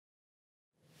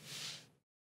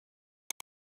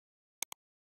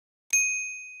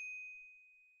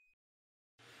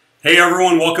Hey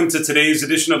everyone, welcome to today's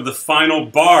edition of The Final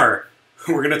Bar.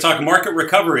 We're going to talk market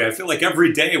recovery. I feel like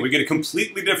every day we get a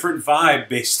completely different vibe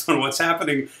based on what's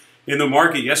happening in the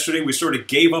market. Yesterday we sort of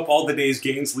gave up all the day's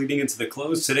gains leading into the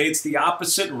close. Today it's the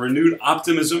opposite, renewed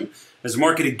optimism as the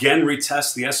market again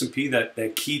retests the S&P, that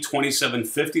key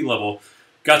 2750 level.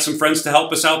 Got some friends to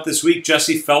help us out this week.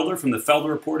 Jesse Felder from the Felder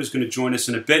Report is going to join us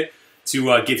in a bit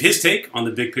to give his take on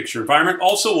the big picture environment.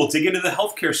 Also, we'll dig into the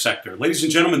healthcare sector. Ladies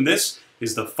and gentlemen, this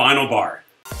is The Final Bar.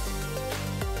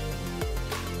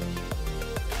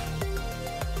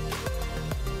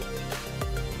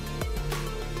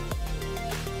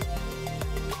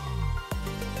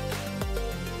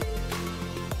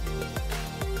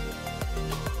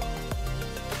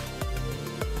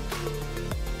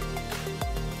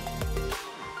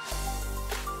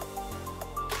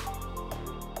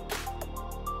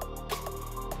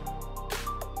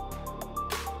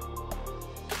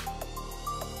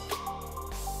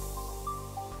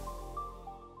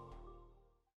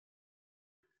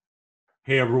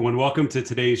 Hey everyone, welcome to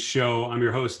today's show. I'm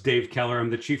your host, Dave Keller. I'm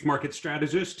the Chief Market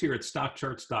Strategist here at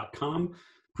StockCharts.com.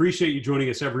 Appreciate you joining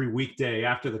us every weekday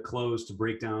after the close to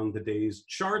break down the day's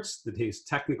charts, the day's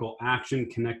technical action,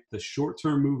 connect the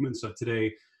short-term movements of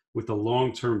today with the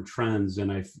long-term trends.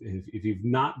 And if you've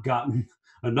not gotten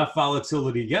enough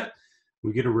volatility yet,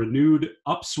 we get a renewed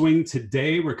upswing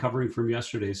today, recovering from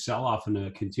yesterday's sell-off and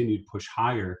a continued push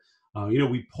higher.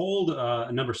 We polled a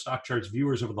number of StockCharts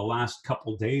viewers over the last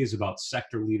couple days about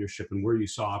sector leadership and where you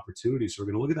saw opportunities. So we're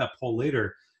going to look at that poll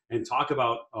later and talk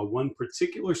about one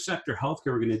particular sector, healthcare.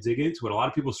 We're going to dig into it. A lot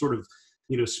of people sort of,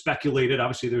 speculated.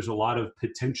 Obviously, there's a lot of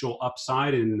potential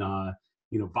upside in,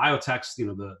 biotechs.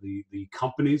 The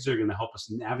companies that are going to help us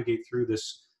navigate through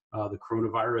this, the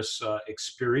coronavirus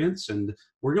experience. And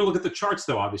we're going to look at the charts,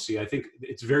 though. Obviously, I think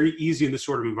it's very easy in this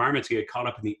sort of environment to get caught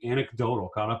up in the anecdotal,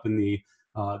 caught up in the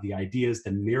ideas,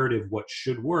 the narrative, what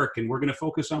should work. And we're going to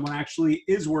focus on what actually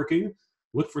is working.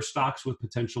 Look for stocks with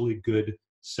potentially good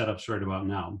setups right about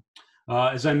now.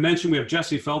 As I mentioned, we have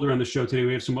Jesse Felder on the show today.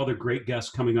 We have some other great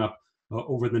guests coming up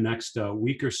over the next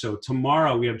week or so.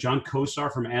 Tomorrow, we have John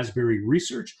Kosar from Asbury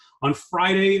Research. On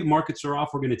Friday, markets are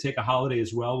off. We're going to take a holiday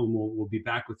as well, and we'll be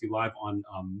back with you live on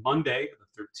Monday,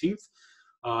 the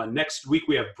 13th. Next week,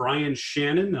 we have Brian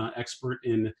Shannon, expert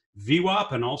in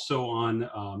VWAP and also on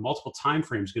multiple time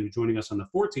frames, going to be joining us on the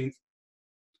 14th.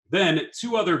 Then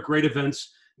two other great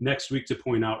events next week to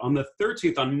point out. On the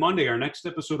 13th, on Monday, our next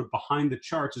episode of Behind the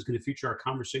Charts is going to feature our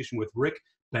conversation with Rick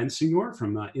Bensignor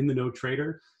from In the Know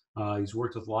Trader. He's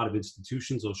worked with a lot of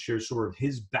institutions. He'll share sort of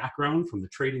his background from the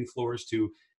trading floors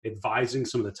to advising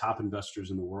some of the top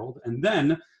investors in the world. And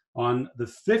then on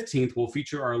the 15th, we'll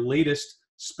feature our latest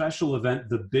special event,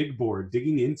 The Big Board,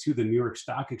 digging into the New York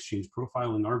Stock Exchange,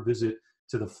 profiling our visit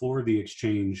to the floor of the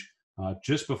exchange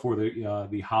just before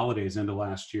the holidays, end of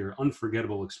last year.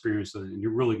 Unforgettable experience, and you're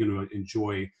really going to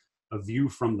enjoy a view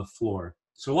from the floor.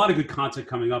 So a lot of good content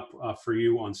coming up for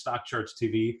you on StockCharts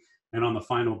TV and on The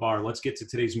Final Bar. Let's get to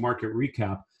today's market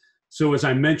recap. So as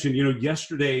I mentioned,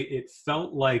 yesterday it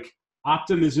felt like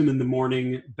optimism in the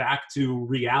morning, back to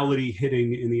reality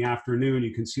hitting in the afternoon.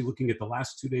 You can see, looking at the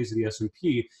last 2 days of the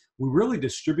S&P, we really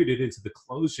distributed into the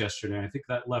close yesterday. I think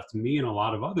that left me and a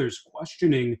lot of others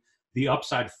questioning the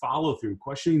upside follow-through,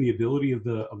 questioning the ability of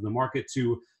the market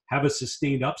to have a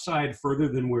sustained upside further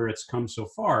than where it's come so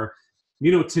far.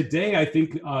 Today I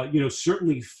think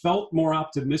certainly felt more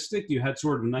optimistic. You had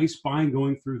sort of nice buying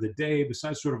going through the day,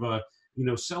 besides sort of a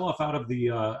sell-off out of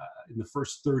the in the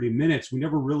first 30 minutes. We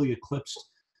never really eclipsed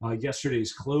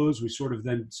yesterday's close. We sort of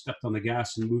then stepped on the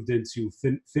gas and moved into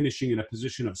finishing in a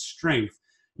position of strength.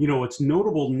 What's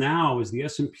notable now is the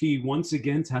S&P once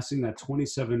again testing that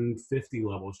 2750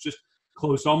 level. It's just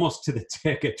closed almost to the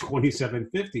tick at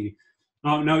 2750.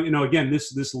 Now, again,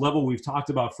 this level we've talked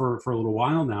about for a little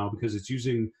while now, because it's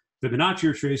using Fibonacci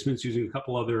retracements, using a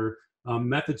couple other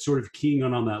methods sort of keying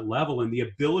on that level, and the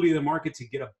ability of the market to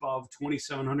get above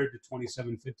 2700 to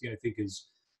 2750, I think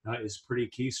is pretty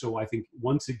key. So I think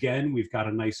once again we've got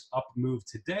a nice up move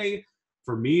today.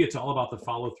 For me, it's all about the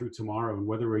follow through tomorrow and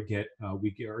whether we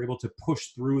are able to push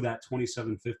through that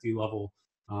 2750 level,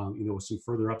 with some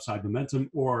further upside momentum,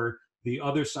 or the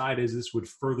other side is this would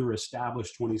further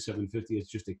establish 2750 as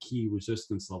just a key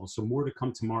resistance level. So more to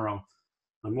come tomorrow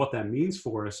on what that means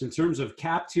for us. In terms of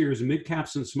cap tiers, mid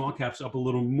caps and small caps up a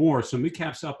little more. So mid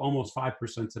caps up almost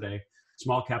 5% today,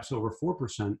 small caps over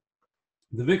 4%.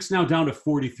 The VIX now down to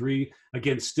 43.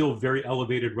 Again, still very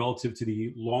elevated relative to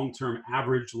the long-term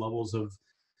average levels of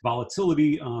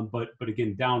volatility, but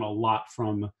again, down a lot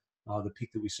from the peak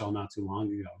that we saw not too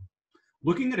long ago.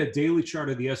 Looking at a daily chart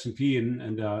of the S&P,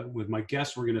 and with my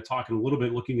guest, we're going to talk in a little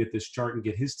bit, looking at this chart and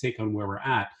get his take on where we're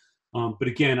at. But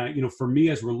again, for me,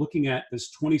 as we're looking at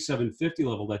this 2750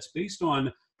 level, that's based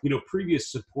on,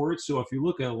 previous support. So if you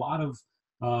look at a lot of,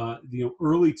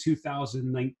 early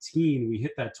 2019, we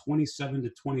hit that 27 to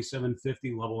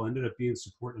 2750 level, ended up being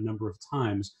support a number of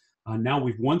times. Now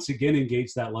we've once again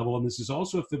engaged that level, and this is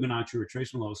also a Fibonacci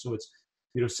retracement level. So it's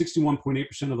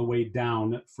 61.8% of the way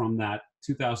down from that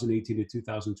 2018 to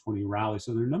 2020 rally.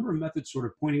 So there are a number of methods sort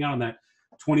of pointing out on that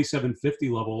 2750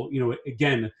 level.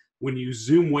 Again, when you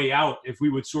zoom way out, if we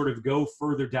would sort of go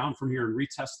further down from here and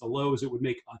retest the lows, it would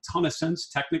make a ton of sense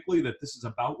technically that this is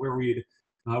about where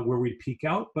we'd peak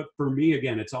out. But for me,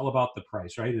 again, it's all about the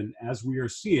price, right? And as we are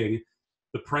seeing,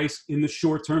 the price in the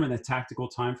short term and the tactical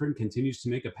time frame continues to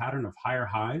make a pattern of higher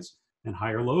highs and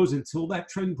higher lows until that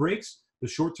trend breaks. The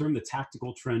short term, the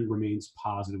tactical trend remains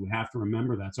positive. We have to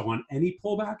remember that. So on any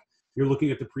pullback, you're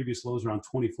looking at the previous lows around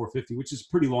 2450, which is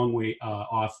a pretty long way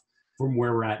off from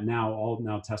where we're at now, all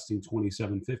now testing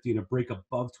 2750. And a break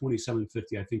above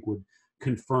 2750, I think, would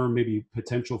confirm maybe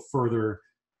potential further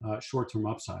short-term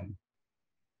upside.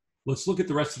 Let's look at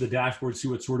the rest of the dashboard, see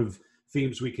what sort of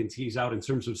themes we can tease out. In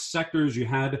terms of sectors, you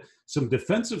had some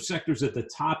defensive sectors at the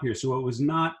top here. So it was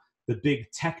not the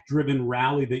big tech-driven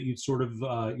rally that you'd sort of,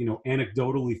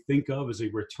 anecdotally think of as a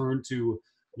return to,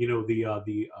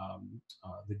 the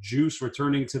juice,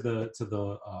 returning to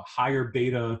the higher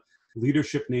beta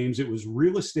leadership names. It was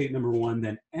real estate number one,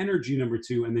 then energy number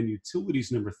two, and then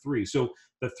utilities number three. So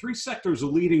the three sectors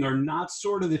leading are not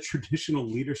sort of the traditional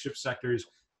leadership sectors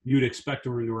you'd expect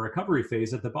during a recovery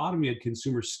phase. At the bottom, you had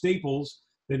consumer staples,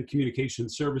 then communication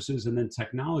services, and then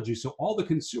technology. So all the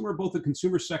consumer, both the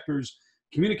consumer sectors,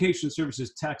 communication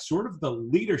services, tech, sort of the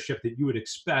leadership that you would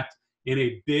expect in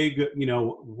a big,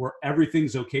 where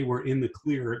everything's okay, we're in the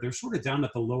clear. They're sort of down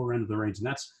at the lower end of the range. And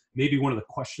that's maybe one of the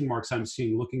question marks I'm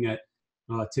seeing looking at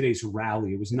today's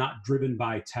rally. It was not driven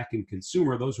by tech and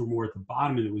consumer. Those were more at the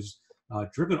bottom, and it was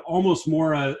driven almost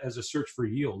more as a search for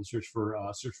yield, search for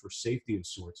safety of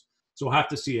sorts. So we'll have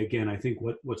to see, again, I think,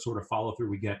 what sort of follow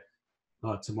through we get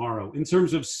tomorrow. In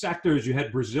terms of sectors, you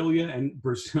had Brazil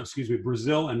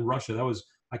and Russia.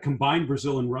 I combined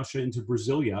Brazil and Russia into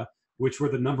Brasilia, which were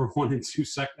the number 1 and 2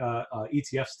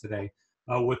 ETFs today,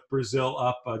 with Brazil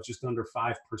up just under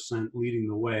 5%, leading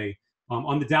the way.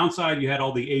 On the downside, you had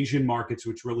all the Asian markets,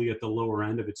 which really at the lower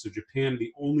end of it. So Japan,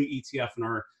 the only ETF in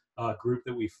our group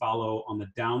that we follow on the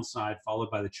downside, followed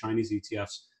by the Chinese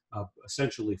ETFs,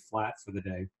 essentially flat for the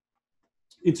day.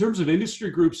 In terms of industry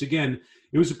groups, again,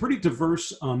 it was a pretty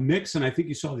diverse mix, and I think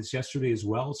you saw this yesterday as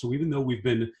well. So even though we've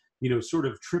been, sort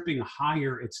of tripping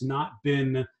higher, it's not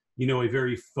been, a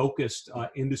very focused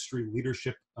industry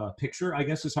leadership picture, I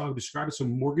guess is how I would describe it. So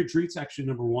mortgage REITs actually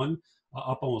number one,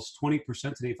 up almost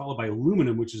 20% today, followed by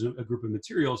aluminum, which is a group of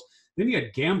materials. Then you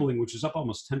had gambling, which is up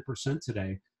almost 10%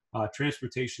 today.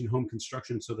 Transportation, home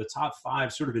construction. So the top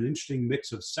 5, sort of an interesting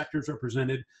mix of sectors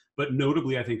represented, but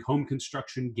notably, I think home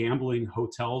construction, gambling,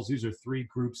 hotels, these are 3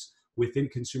 groups within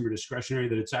consumer discretionary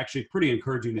that it's actually pretty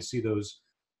encouraging to see those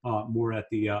more at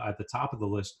the top of the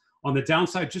list. On the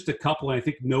downside, just a couple, I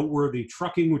think noteworthy: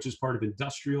 trucking, which is part of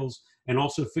industrials, and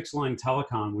also fixed line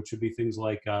telecom, which would be things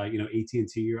like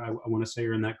AT&T, I want to say,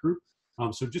 are in that group.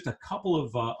 So just a couple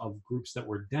of groups that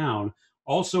were down.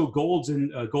 Also, gold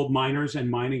miners and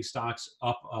mining stocks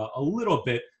up a little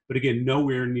bit, but again,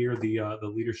 nowhere near the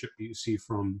leadership that you see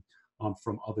from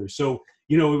others. So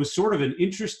it was sort of an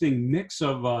interesting mix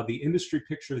of the industry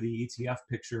picture, the ETF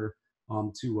picture,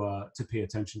 to pay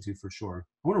attention to for sure.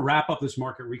 I want to wrap up this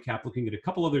market recap looking at a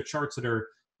couple other charts that are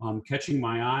catching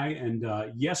my eye. And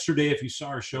yesterday, if you saw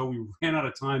our show, we ran out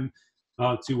of time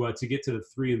to get to the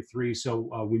 3 and 3,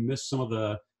 so we missed some of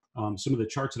the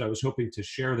charts that I was hoping to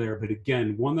share there. But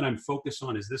again, one that I'm focused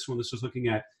on is this one. This is looking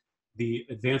at the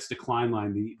advanced decline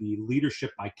line, the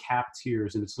leadership by cap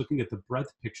tiers, and it's looking at the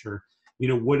breadth picture.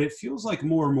 What it feels like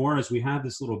more and more as we have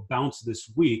this little bounce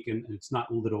this week, and it's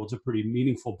not little, it's a pretty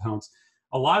meaningful bounce.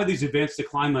 A lot of these advanced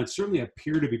decline lines certainly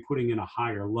appear to be putting in a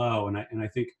higher low. And I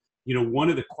think, one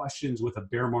of the questions with a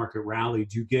bear market rally,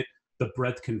 do you get the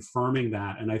breadth confirming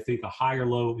that? And I think a higher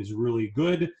low is really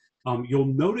good. You'll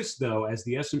notice, though, as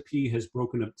the S&P has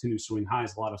broken up to new swing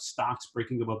highs, a lot of stocks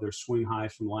breaking above their swing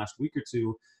highs from the last week or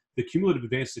two. The cumulative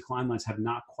advanced decline lines have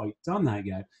not quite done that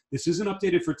yet. This isn't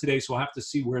updated for today, so we'll have to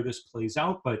see where this plays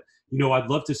out. But, I'd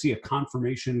love to see a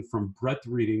confirmation from breadth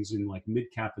readings in like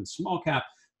mid cap and small cap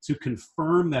to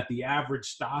confirm that the average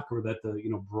stock, or that the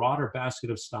broader basket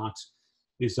of stocks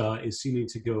is seeming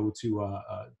to go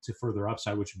to further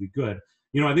upside, which would be good.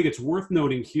 I think it's worth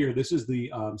noting here, this is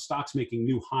the stocks making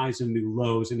new highs and new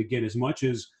lows. And again, as much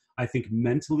as I think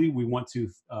mentally we want to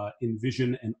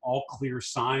envision an all clear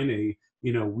sign,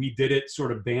 we did it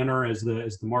sort of banner as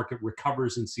the market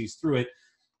recovers and sees through it.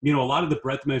 A lot of the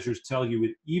breadth measures tell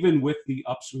you, even with the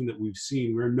upswing that we've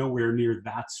seen, we're nowhere near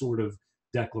that sort of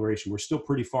declaration. We're still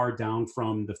pretty far down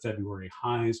from the February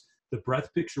highs. The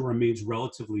breadth picture remains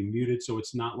relatively muted, so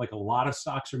it's not like a lot of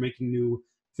stocks are making new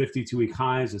 52-week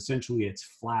highs. Essentially, it's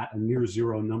flat, a near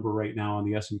zero number right now on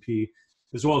the S&P,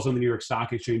 as well as on the New York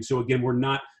Stock Exchange. So again, we're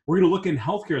going to look in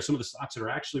healthcare, some of the stocks that are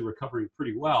actually recovering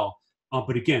pretty well.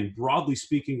 But again, broadly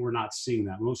speaking, we're not seeing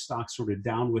that. Most stocks sort of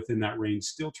down within that range,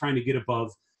 still trying to get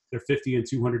above their 50 and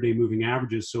 200-day moving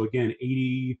averages. So again,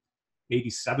 87%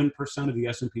 of the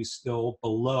S&P is still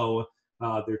below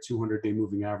their 200-day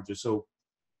moving averages. So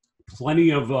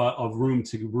plenty of room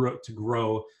to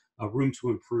grow, room to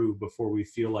improve before we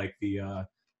feel like the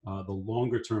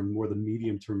longer term, more the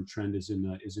medium term trend is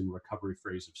in recovery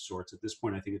phase of sorts. At this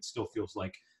point, I think it still feels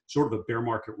like sort of a bear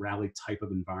market rally type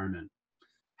of environment.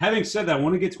 Having said that, I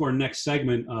want to get to our next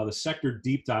segment, the sector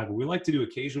deep dive. What we like to do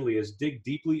occasionally is dig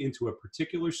deeply into a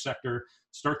particular sector,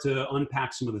 start to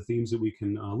unpack some of the themes that we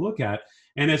can look at.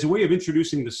 And as a way of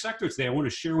introducing the sector today, I want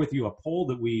to share with you a poll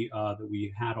that we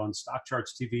had on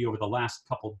StockCharts TV over the last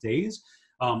couple days.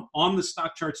 On the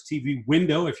StockCharts TV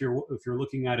window, if you're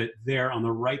looking at it there on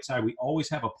the right side, we always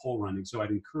have a poll running. So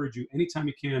I'd encourage you anytime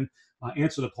you can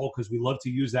answer the poll, because we love to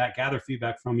use that, gather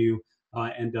feedback from you,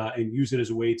 and use it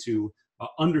as a way to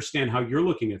understand how you're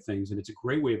looking at things. And it's a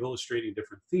great way of illustrating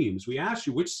different themes. We asked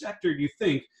you, which sector do you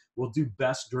think will do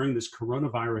best during this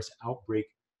coronavirus outbreak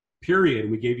period?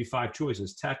 And we gave you 5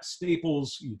 choices: tech,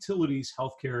 staples, utilities,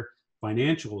 healthcare,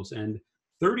 financials. And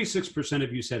 36%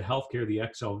 of you said healthcare, the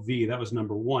XLV. That was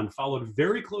number 1, followed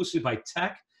very closely by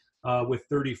tech with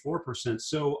 34%.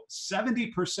 So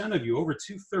 70% of you, over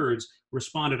 2/3,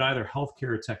 responded either healthcare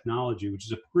or technology, which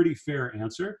is a pretty fair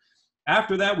answer.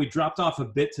 After that, we dropped off a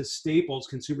bit to staples,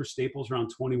 consumer staples,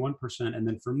 around 21%. And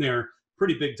then from there,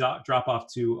 pretty big drop off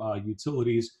to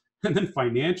utilities and then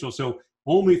financial. So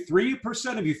only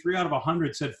 3% of you, 3 out of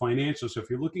 100, said financial. So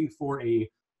if you're looking for a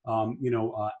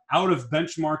out of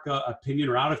benchmark opinion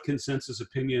or out of consensus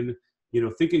opinion,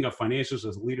 thinking of financials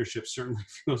as leadership certainly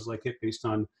feels like it based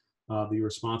on the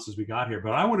responses we got here.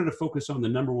 But I wanted to focus on the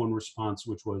number 1 response,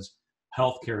 which was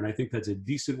healthcare. And I think that's a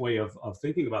decent way of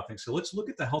thinking about things. So let's look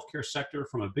at the healthcare sector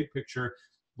from a big picture.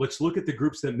 Let's look at the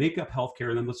groups that make up healthcare,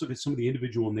 and then let's look at some of the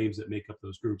individual names that make up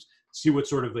those groups, see what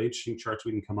sort of interesting charts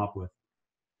we can come up with.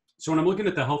 So when I'm looking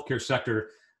at the healthcare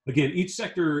sector, again, each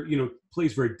sector,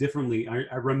 plays very differently.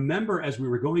 I remember as we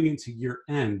were going into year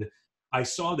end, I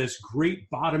saw this great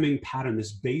bottoming pattern,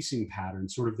 this basing pattern,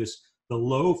 sort of the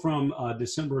low from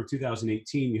December of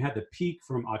 2018. You had the peak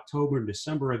from October and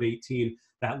December of 18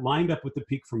 that lined up with the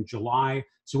peak from July.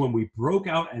 So when we broke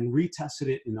out and retested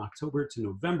it in October to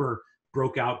November,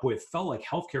 broke out, boy, it felt like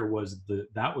healthcare was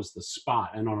the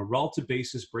spot. And on a relative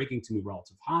basis, breaking to new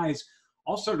relative highs,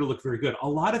 all started to look very good. A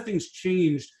lot of things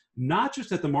changed, not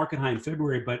just at the market high in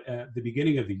February, but at the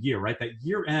beginning of the year, right? That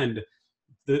year end,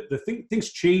 things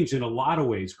changed in a lot of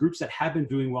ways. Groups that had been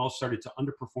doing well started to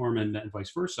underperform and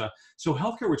vice versa. So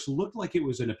healthcare, which looked like it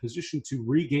was in a position to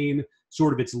regain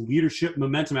sort of its leadership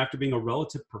momentum after being a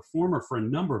relative performer for a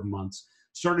number of months,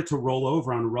 started to roll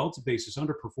over on a relative basis,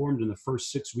 underperformed in the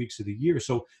first 6 weeks of the year.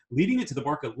 So leading into the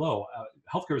market low,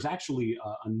 healthcare was actually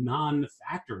a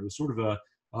non-factor. It was sort of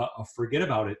a forget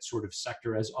about it sort of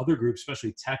sector, as other groups,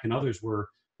 especially tech and others, were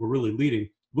really leading.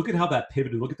 Look at how that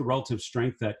pivoted. Look at the relative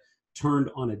strength that turned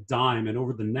on a dime. And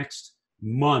over the next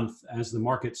month, as the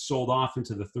market sold off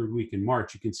into the 3rd week in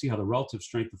March, you can see how the relative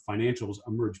strength of financials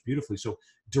emerged beautifully. So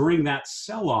during that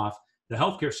sell-off, the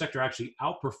healthcare sector actually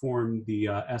outperformed the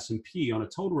S&P on a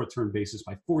total return basis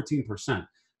by 14%.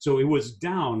 So it was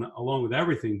down along with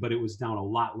everything, but it was down a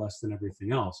lot less than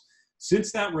everything else.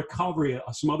 Since that recovery,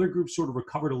 some other groups sort of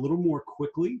recovered a little more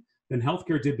quickly than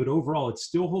healthcare did, but overall, it's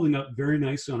still holding up very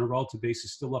nicely on a relative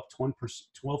basis, still up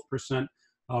 12%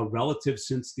 relative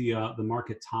since the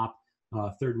market top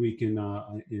 3rd week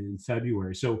in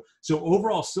February. So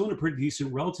overall, still in a pretty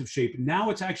decent relative shape. Now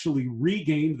it's actually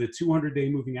regained the 200-day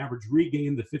moving average,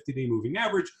 regained the 50-day moving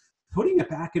average, putting it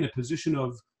back in a position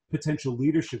of potential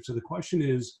leadership. So the question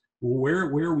is, where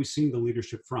are we seeing the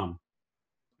leadership from?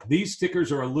 These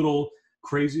stickers are a little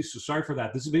crazy, so sorry for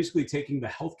that. This is basically taking the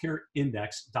healthcare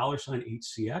index,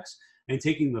 $HCX, and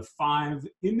taking the 5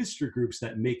 industry groups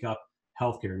that make up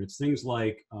healthcare. And it's things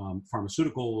like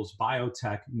pharmaceuticals,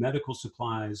 biotech, medical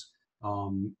supplies,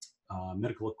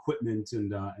 medical equipment,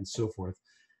 and so forth.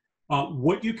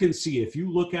 What you can see if you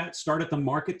look at, start at the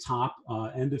market top,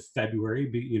 end of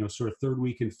February, sort of third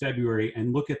week in February,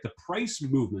 and look at the price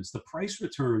movements, the price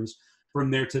returns from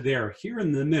there to there. Here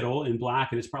in the middle in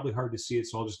black, and it's probably hard to see it,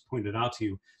 so I'll just point it out to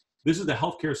you. This is the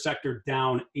healthcare sector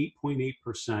down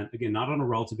 8.8%. Again, not on a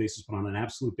relative basis, but on an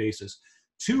absolute basis.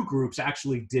 Two groups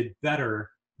actually did better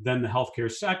than the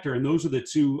healthcare sector, and those are the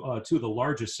two of the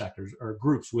largest sectors or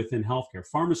groups within healthcare.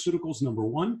 Pharmaceuticals, number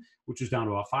one, which was down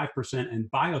about 5%, and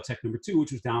biotech, number two,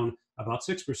 which was down about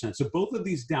 6%. So both of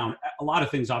these down. A lot of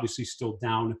things obviously still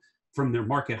down from their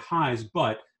market highs,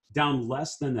 but down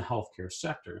less than the healthcare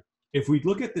sector. If we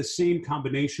look at the same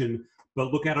combination,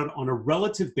 but look at it on a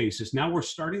relative basis, now we're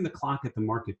starting the clock at the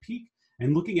market peak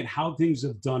and looking at how things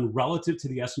have done relative to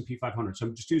the S&P 500. So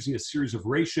I'm just using a series of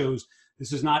ratios.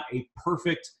 This is not a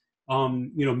perfect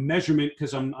measurement,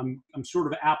 because I'm sort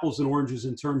of apples and oranges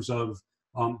in terms of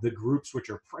the groups which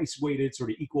are price weighted,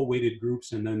 sort of equal weighted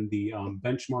groups, and then the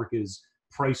benchmark is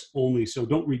price only. So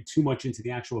don't read too much into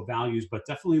the actual values, but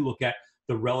definitely look at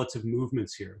the relative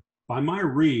movements here. By my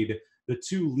read, the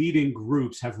two leading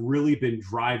groups have really been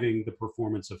driving the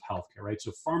performance of healthcare, right?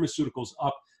 So pharmaceuticals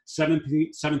up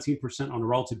 17% on a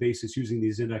relative basis using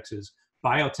these indexes.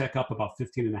 Biotech up about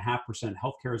 15.5%.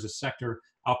 Healthcare as a sector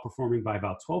outperforming by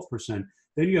about 12%.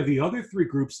 Then you have the other three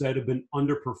groups that have been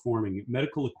underperforming.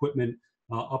 Medical equipment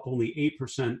up only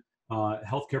 8%.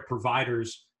 Healthcare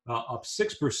providers up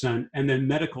 6%, and then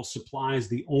medical supplies,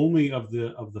 the only of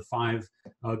the five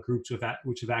groups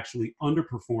which have actually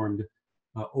underperformed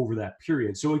over that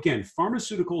period. So again,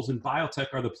 pharmaceuticals and biotech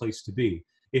are the place to be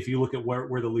if you look at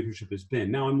where the leadership has been.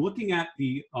 Now I'm looking at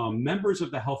the members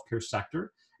of the healthcare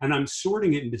sector, and I'm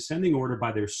sorting it in descending order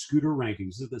by their scooter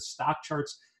rankings. This is the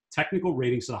StockCharts technical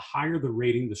ratings. So the higher the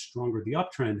rating, the stronger the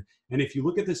uptrend. And if you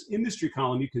look at this industry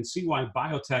column, you can see why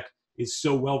biotech is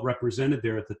so well represented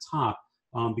there at the top,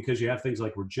 because you have things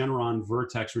like Regeneron,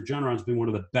 Vertex. Regeneron's been one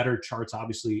of the better charts,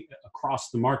 obviously, across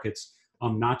the markets,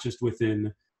 not just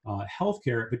within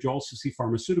healthcare, but you also see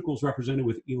pharmaceuticals represented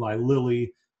with Eli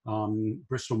Lilly,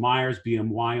 Bristol Myers,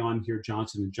 BMY on here,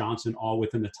 Johnson & Johnson, all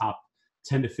within the top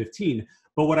 10 to 15.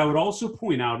 But what I would also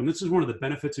point out, and this is one of the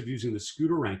benefits of using the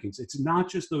scooter rankings, it's not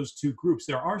just those two groups.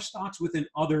 There are stocks within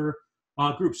other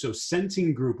groups. So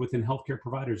Centene Group within healthcare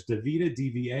providers, DaVita,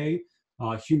 DVA,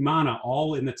 Humana,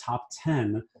 all in the top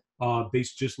 10,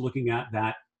 based just looking at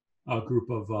that group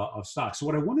of stocks. So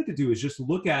what I wanted to do is just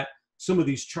look at some of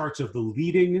these charts of the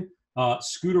leading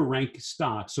scooter rank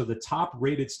stocks. So the top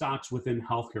rated stocks within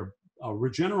healthcare.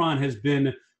 Regeneron has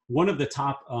been one of the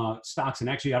top stocks, and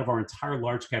actually out of our entire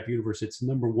large cap universe, it's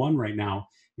number one right now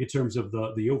in terms of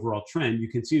the overall trend. You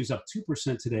can see it's up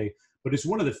 2% today, but it's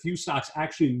one of the few stocks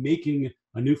actually making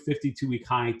a new 52-week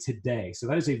high today. So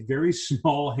that is a very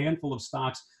small handful of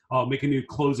stocks make a new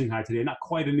closing high today. Not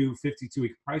quite a new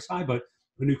 52-week price high, but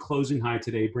a new closing high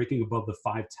today, breaking above the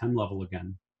 510 level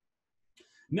again.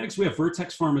 Next, we have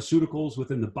Vertex Pharmaceuticals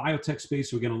within the biotech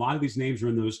space. So again, a lot of these names are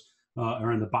in those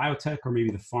are in the biotech or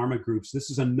maybe the pharma groups. This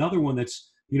is another one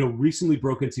that's recently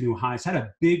broke into new highs. Had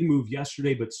a big move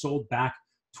yesterday, but sold back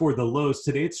toward the lows.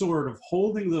 Today, it's sort of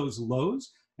holding those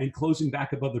lows and closing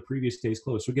back above the previous day's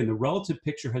close. So again, the relative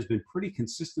picture has been pretty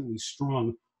consistently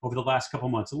strong over the last couple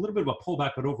months. A little bit of a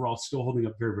pullback, but overall still holding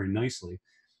up very, very nicely.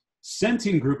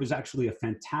 Centene Group is actually a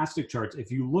fantastic chart.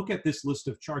 If you look at this list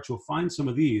of charts, you'll find some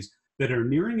of these that are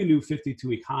nearing a new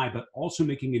 52-week high, but also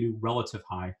making a new relative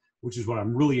high, which is what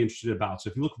I'm really interested about. So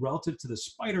if you look relative to the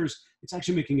spiders, it's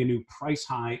actually making a new price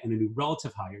high and a new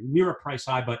relative high, or near a price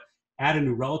high, but at a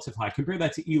new relative high. Compare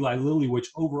that to Eli Lilly, which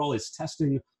overall is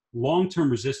testing long-term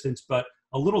resistance, but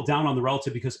a little down on the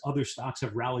relative because other stocks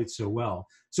have rallied so well.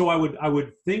 So I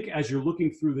would think as you're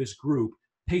looking through this group,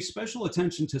 pay special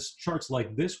attention to charts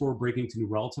like this where we're breaking to new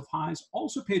relative highs.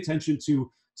 Also pay attention to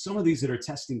some of these that are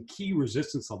testing key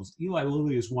resistance levels. Eli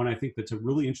Lilly is one I think that's a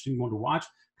really interesting one to watch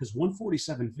because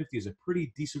 147.50 is a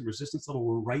pretty decent resistance level.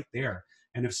 We're right there.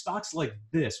 And if stocks like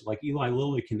this, like Eli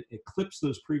Lilly, can eclipse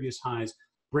those previous highs,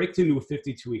 break into a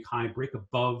 52-week high, break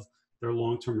above their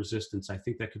long-term resistance, I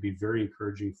think that could be very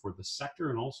encouraging for the sector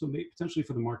and also maybe potentially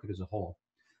for the market as a whole.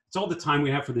 It's all the time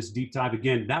we have for this deep dive.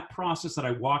 Again, that process that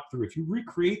I walked through, if you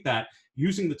recreate that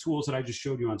using the tools that I just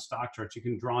showed you on StockCharts, you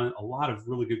can draw a lot of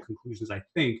really good conclusions, I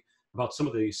think, about some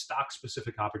of the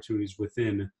stock-specific opportunities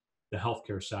within the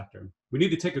healthcare sector. We need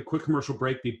to take a quick commercial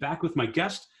break. Be back with my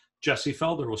guest, Jesse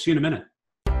Felder. We'll see you in a minute.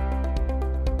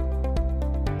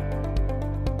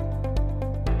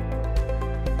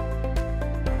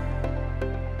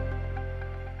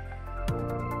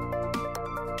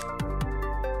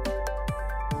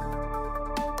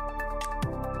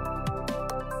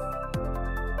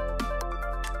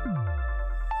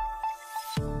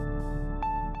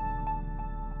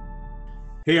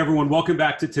 Hey everyone, welcome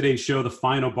back to today's show, The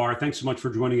Final Bar. Thanks so much for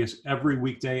joining us every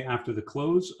weekday after the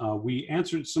close. We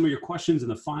answered some of your questions in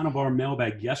the Final Bar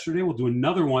mailbag yesterday. We'll do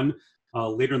another one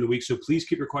later in the week, so please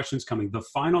keep your questions coming. The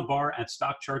Final Bar at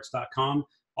StockCharts.com.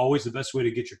 Always the best way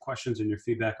to get your questions and your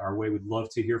feedback our way. We'd love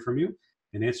to hear from you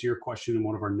and answer your question in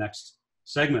one of our next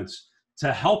segments.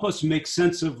 To help us make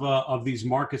sense of these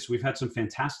markets, we've had some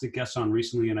fantastic guests on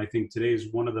recently, and I think today is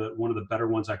one of the better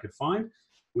ones I could find,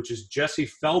 which is Jesse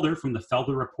Felder from the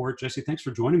Felder Report. Jesse, thanks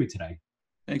for joining me today.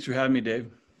 Thanks for having me,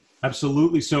 Dave.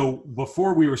 Absolutely. So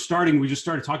before we were starting, we just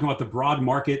started talking about the broad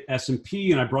market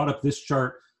S&P, and I brought up this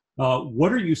chart.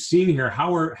 What are you seeing here?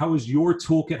 How is your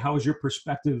toolkit? How is your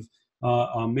perspective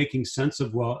making sense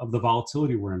of the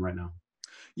volatility we're in right now?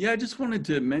 Yeah, I just wanted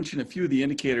to mention a few of the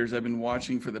indicators I've been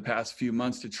watching for the past few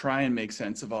months to try and make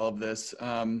sense of all of this.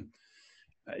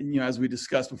 As we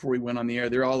discussed before we went on the air,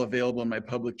 they're all available in my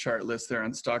public chart list there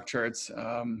on StockCharts.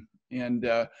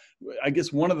 I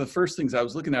guess one of the first things I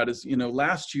was looking at is,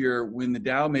 last year when the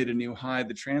Dow made a new high,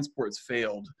 the transports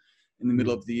failed in the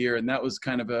middle of the year. And that was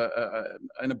kind of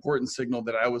an important signal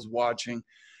that I was watching,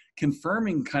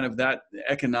 confirming kind of that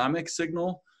economic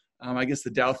signal. I guess the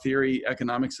Dow theory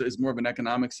economics is more of an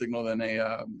economic signal than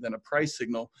a price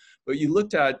signal. But you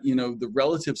looked at, the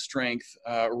relative strength,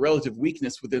 relative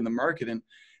weakness within the market, and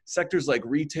sectors like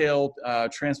retail,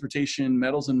 transportation,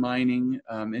 metals and mining,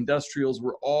 industrials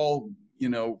were all,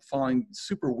 falling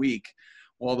super weak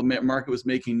while the market was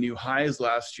making new highs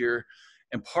last year.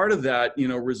 And part of that,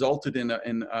 resulted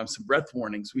in some breadth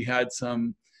warnings. We had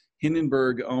some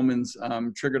Hindenburg omens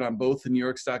triggered on both the New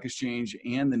York Stock Exchange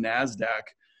and the NASDAQ.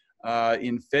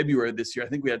 In February this year. I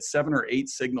think we had 7 or 8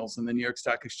 signals in the New York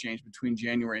Stock Exchange between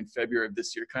January and February of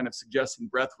this year, kind of suggesting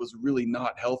breadth was really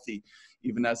not healthy,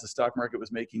 even as the stock market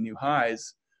was making new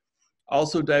highs.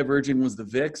 Also diverging was the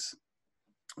VIX.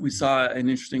 We saw an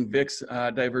interesting VIX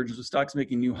divergence with stocks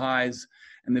making new highs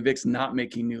and the VIX not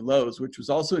making new lows, which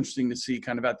was also interesting to see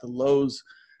kind of at the lows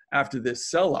after this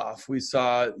sell-off. We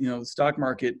saw, the stock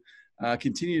market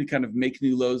continue to kind of make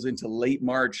new lows into late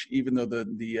March, even though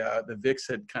the VIX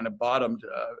had kind of bottomed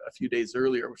a few days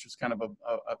earlier, which was kind of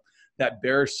that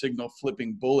bearish signal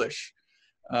flipping bullish.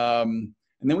 And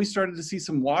then we started to see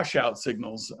some washout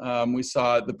signals. We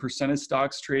saw the percentage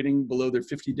stocks trading below their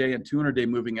 50-day and 200-day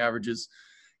moving averages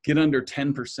get under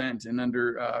 10% and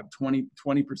under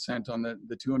 20% on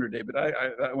the 200-day. But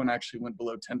that one actually went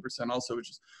below 10% also, which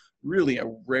is really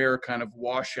a rare kind of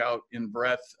washout in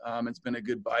breadth. It's been a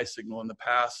good buy signal in the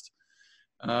past.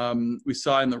 We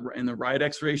saw in the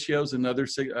RIDEX ratios, another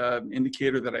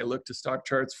indicator that I look to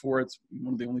StockCharts for. It's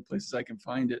one of the only places I can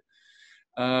find it.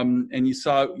 And you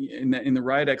saw in the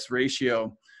RIDEX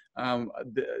ratio,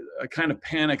 a kind of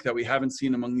panic that we haven't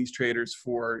seen among these traders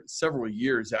for several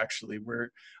years, actually,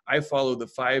 where I follow the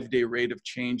 5-day rate of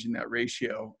change in that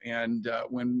ratio. And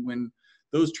when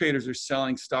those traders are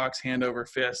selling stocks hand over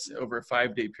fist over a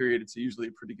 5-day period, it's usually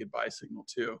a pretty good buy signal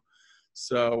too.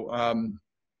 So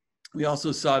we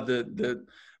also saw the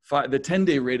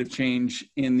 10-day rate of change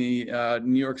in the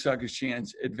New York Stock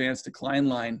Exchange advanced decline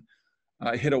line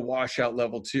hit a washout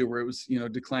level too, where it was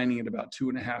declining at about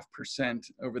 2.5%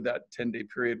 over that 10-day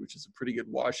period, which is a pretty good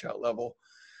washout level.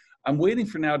 I'm waiting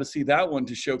for now to see that one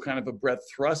to show kind of a breadth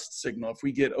thrust signal. If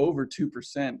we get over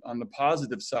 2% on the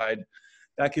positive side,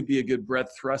 that could be a good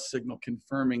breadth thrust signal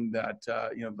confirming that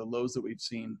the lows that we've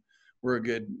seen were a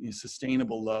good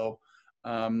sustainable low.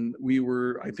 I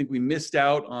think we missed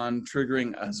out on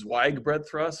triggering a Zweig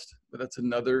breadth thrust, but that's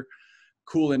another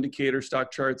cool indicator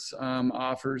StockCharts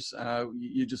offers.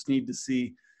 You just need to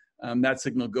see that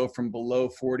signal go from below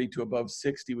 40 to above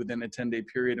 60 within a 10-day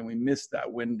period, and we missed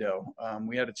that window.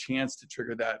 We had a chance to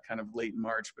trigger that kind of late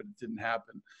March, but it didn't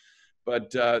happen.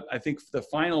 But I think the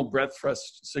final breadth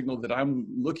thrust signal that I'm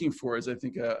looking for is, I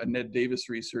think, a Ned Davis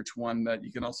research one that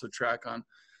you can also track on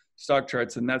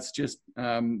StockCharts, and that's just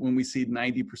when we see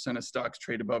 90% of stocks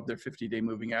trade above their 50-day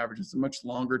moving average. It's a much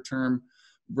longer term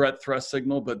breadth thrust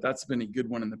signal, but that's been a good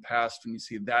one in the past. When you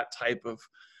see that type of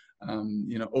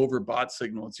overbought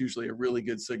signal, it's usually a really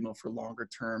good signal for the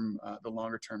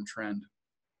longer term trend.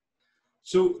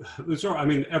 So, I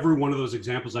mean, every one of those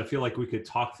examples, I feel like we could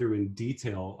talk through in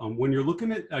detail. When you're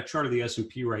looking at a chart of the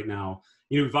S&P right now,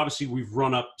 we've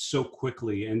run up so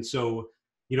quickly. And so,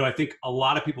 I think a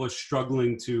lot of people are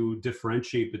struggling to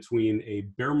differentiate between a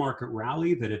bear market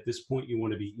rally that at this point you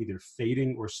want to be either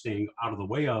fading or staying out of the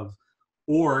way of,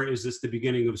 or is this the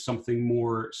beginning of something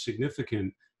more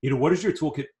significant? What is your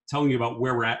toolkit telling you about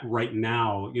where we're at right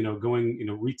now,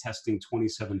 retesting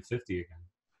 2750 again?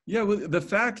 Yeah, well, the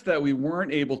fact that we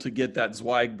weren't able to get that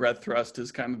Zweig breadth thrust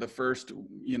is kind of the first,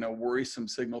 worrisome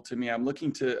signal to me. I'm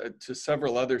looking to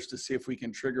several others to see if we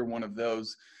can trigger one of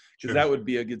those, because Sure. that would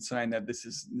be a good sign that this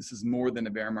is more than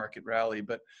a bear market rally.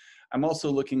 But I'm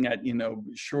also looking at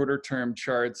shorter term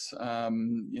charts,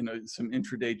 some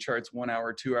intraday charts, 1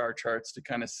 hour, 2 hour charts to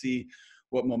kind of see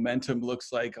what momentum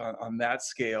looks like on that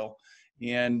scale.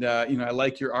 And, I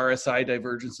like your RSI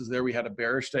divergences there. We had a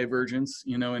bearish divergence,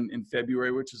 in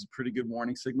February, which is a pretty good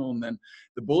warning signal. And then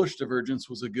the bullish divergence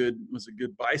was a good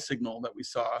buy signal that we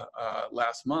saw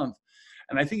last month.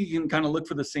 And I think you can kind of look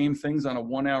for the same things on a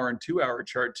 1 hour and 2 hour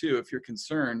chart too, if you're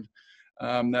concerned.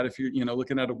 That if you're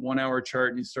looking at a 1 hour chart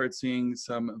and you start seeing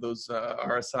some of those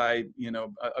RSI,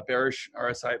 a bearish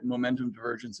RSI momentum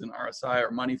divergence in RSI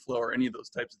or money flow or any of those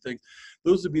types of things,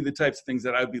 those would be the types of things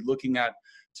that I would be looking at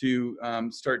to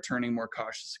start turning more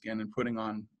cautious again and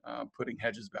putting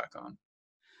hedges back on.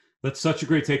 That's such a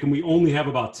great take. And we only have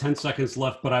about 10 seconds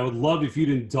left, but I would love if you'd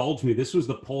indulge me. This was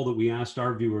the poll that we asked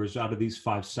our viewers out of these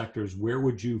 5 sectors. Where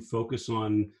would you focus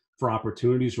on for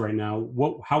opportunities right now?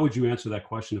 How would you answer that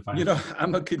question if I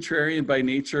I'm a contrarian by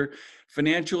nature.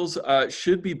 Financials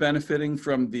should be benefiting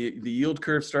from the yield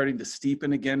curve starting to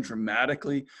steepen again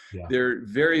dramatically. Yeah. They're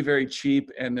very, very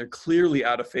cheap and they're clearly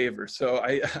out of favor. So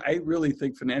I really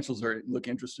think financials look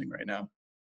interesting right now.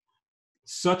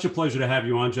 Such a pleasure to have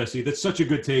you on, Jesse. That's such a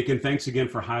good take. And thanks again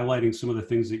for highlighting some of the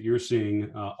things that you're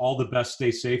seeing. All the best, stay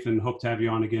safe, and hope to have you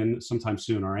on again sometime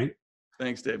soon. All right.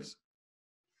 Thanks, Dave.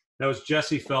 That was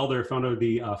Jesse Felder, founder of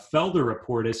the Felder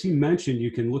Report. As he mentioned,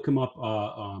 you can look him up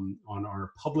on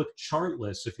our public chart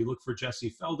list. If you look for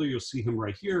Jesse Felder, you'll see him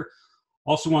right here.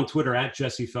 Also on Twitter at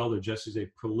Jesse Felder. Jesse's a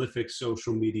prolific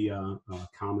social media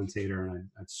commentator, and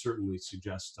I'd certainly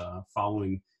suggest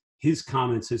following his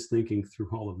comments, his thinking through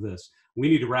all of this. We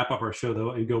need to wrap up our show,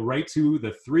 though, and go right to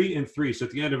the 3 and 3. So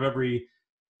at the end of every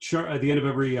chart, at the end of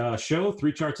every show,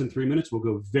 3 charts in 3 minutes. We'll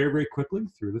go very, very quickly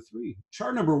through the 3.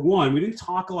 Chart number 1, we didn't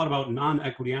talk a lot about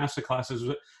non-equity asset classes.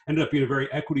 It ended up being a very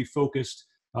equity-focused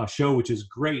show, which is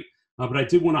great. But I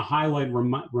did want to highlight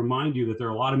and remind you that there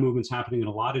are a lot of movements happening in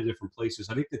a lot of different places.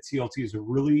 I think the TLT is a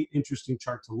really interesting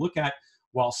chart to look at.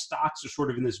 While stocks are sort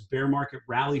of in this bear market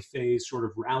rally phase, sort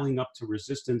of rallying up to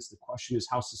resistance, the question is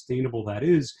how sustainable that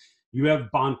is. You have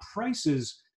bond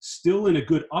prices still in a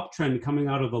good uptrend coming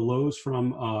out of the lows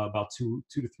from about two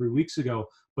to 3 weeks ago,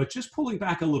 but just pulling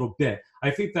back a little bit.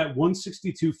 I think that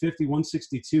 162.50,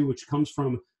 162, which comes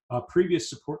from previous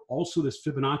support, also this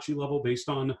Fibonacci level based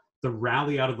on the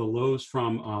rally out of the lows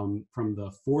from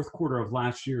the fourth quarter of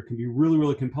last year, can be really,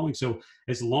 really compelling. So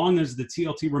as long as the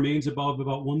TLT remains above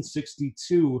about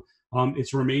 162,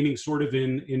 it's remaining sort of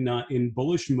in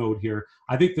bullish mode here.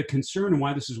 I think the concern and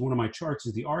why this is one of my charts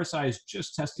is the RSI is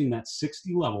just testing that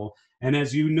 60 level. And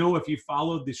as you know, if you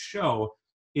followed this show,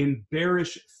 in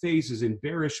bearish phases, in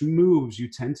bearish moves, you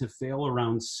tend to fail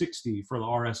around 60 for the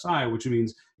RSI, which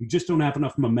means you just don't have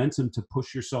enough momentum to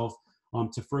push yourself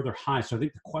to further highs. So I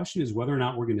think the question is whether or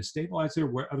not we're going to stabilize there,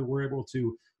 whether we're able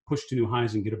to push to new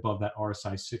highs and get above that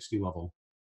RSI 60 level.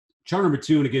 Chart number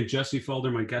 2, and again, Jesse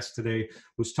Felder, my guest today,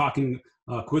 was talking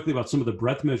quickly about some of the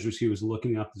breadth measures he was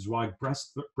looking at, the Zweig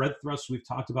breadth thrusts we've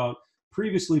talked about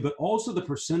previously, but also the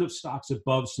percent of stocks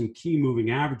above some key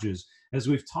moving averages. As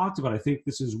we've talked about, I think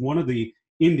this is one of the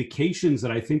indications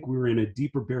that I think we were in a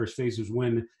deeper bearish phase is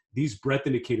when these breadth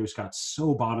indicators got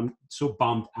so bombed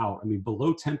out. I mean,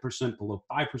 below 10%, below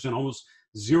 5%, almost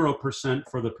 0%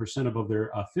 for the percent above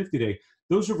their 50-day.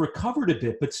 Those have recovered a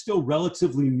bit, but still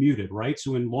relatively muted, right?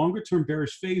 So in longer-term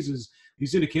bearish phases,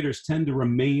 these indicators tend to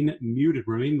remain muted,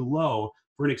 remain low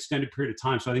for an extended period of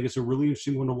time. So I think it's a really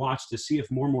interesting one to watch to see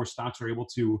if more and more stocks are able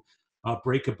to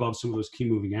break above some of those key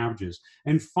moving averages.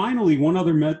 And finally, one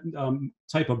other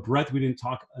type of breadth we didn't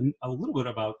talk a little bit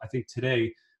about, I think,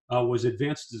 today was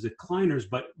advanced as decliners,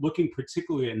 but looking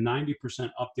particularly at 90%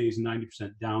 up days and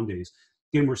 90% down days.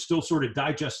 Again, we're still sort of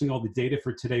digesting all the data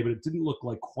for today, but it didn't look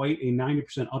like quite a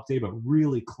 90% up day, but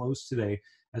really close today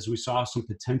as we saw some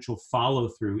potential follow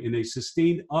through in a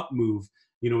sustained up move,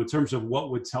 in terms of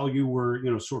what would tell you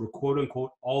we're, sort of quote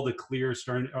unquote, all the clear,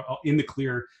 starting in the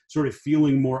clear, sort of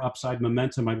feeling more upside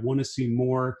momentum. I'd want to see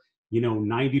more,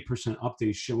 90% up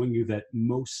days showing you that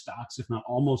most stocks, if not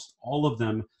almost all of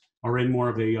them, are in more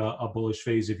of a bullish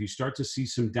phase. If you start to see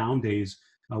some down days,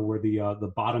 where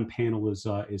the bottom panel is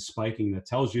spiking, that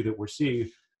tells you that we're seeing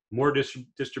more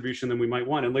distribution than we might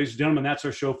want. And ladies and gentlemen, that's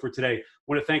our show for today. I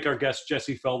want to thank our guest,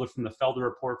 Jesse Felder from the Felder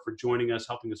Report, for joining us,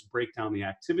 helping us break down the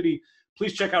activity.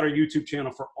 Please check out our YouTube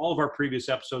channel for all of our previous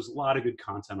episodes. A lot of good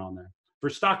content on there. For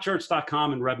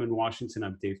StockCharts.com in Redmond, Washington,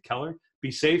 I'm Dave Keller.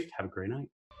 Be safe. Have a great night.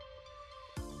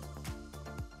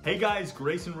 Hey guys,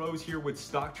 Grayson Rose here with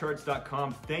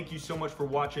StockCharts.com. Thank you so much for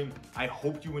watching. I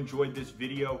hope you enjoyed this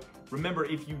video. Remember,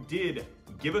 if you did,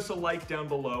 give us a like down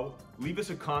below, leave us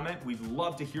a comment. We'd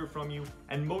love to hear from you.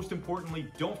 And most importantly,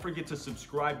 don't forget to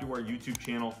subscribe to our YouTube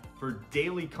channel for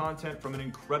daily content from an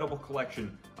incredible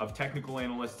collection of technical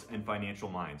analysts and financial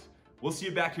minds. We'll see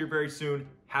you back here very soon.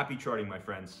 Happy charting, my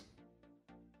friends.